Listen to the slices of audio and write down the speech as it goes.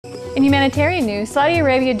In humanitarian news, Saudi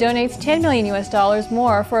Arabia donates $10 million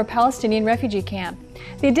more for a Palestinian refugee camp.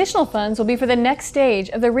 The additional funds will be for the next stage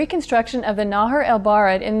of the reconstruction of the Nahr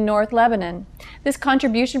el-Bared in North Lebanon. This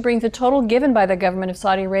contribution brings the total given by the government of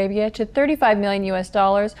Saudi Arabia to $35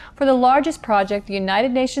 million for the largest project the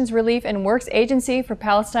United Nations Relief and Works Agency for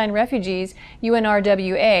Palestine Refugees,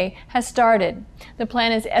 UNRWA, has started. The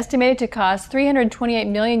plan is estimated to cost $328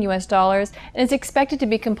 million and is expected to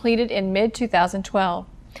be completed in mid-2012.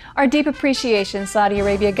 Our deep appreciation, Saudi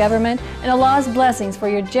Arabia government, and Allah's blessings for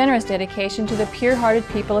your generous dedication to the pure-hearted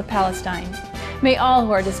people of Palestine. May all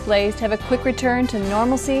who are displaced have a quick return to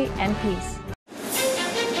normalcy and peace.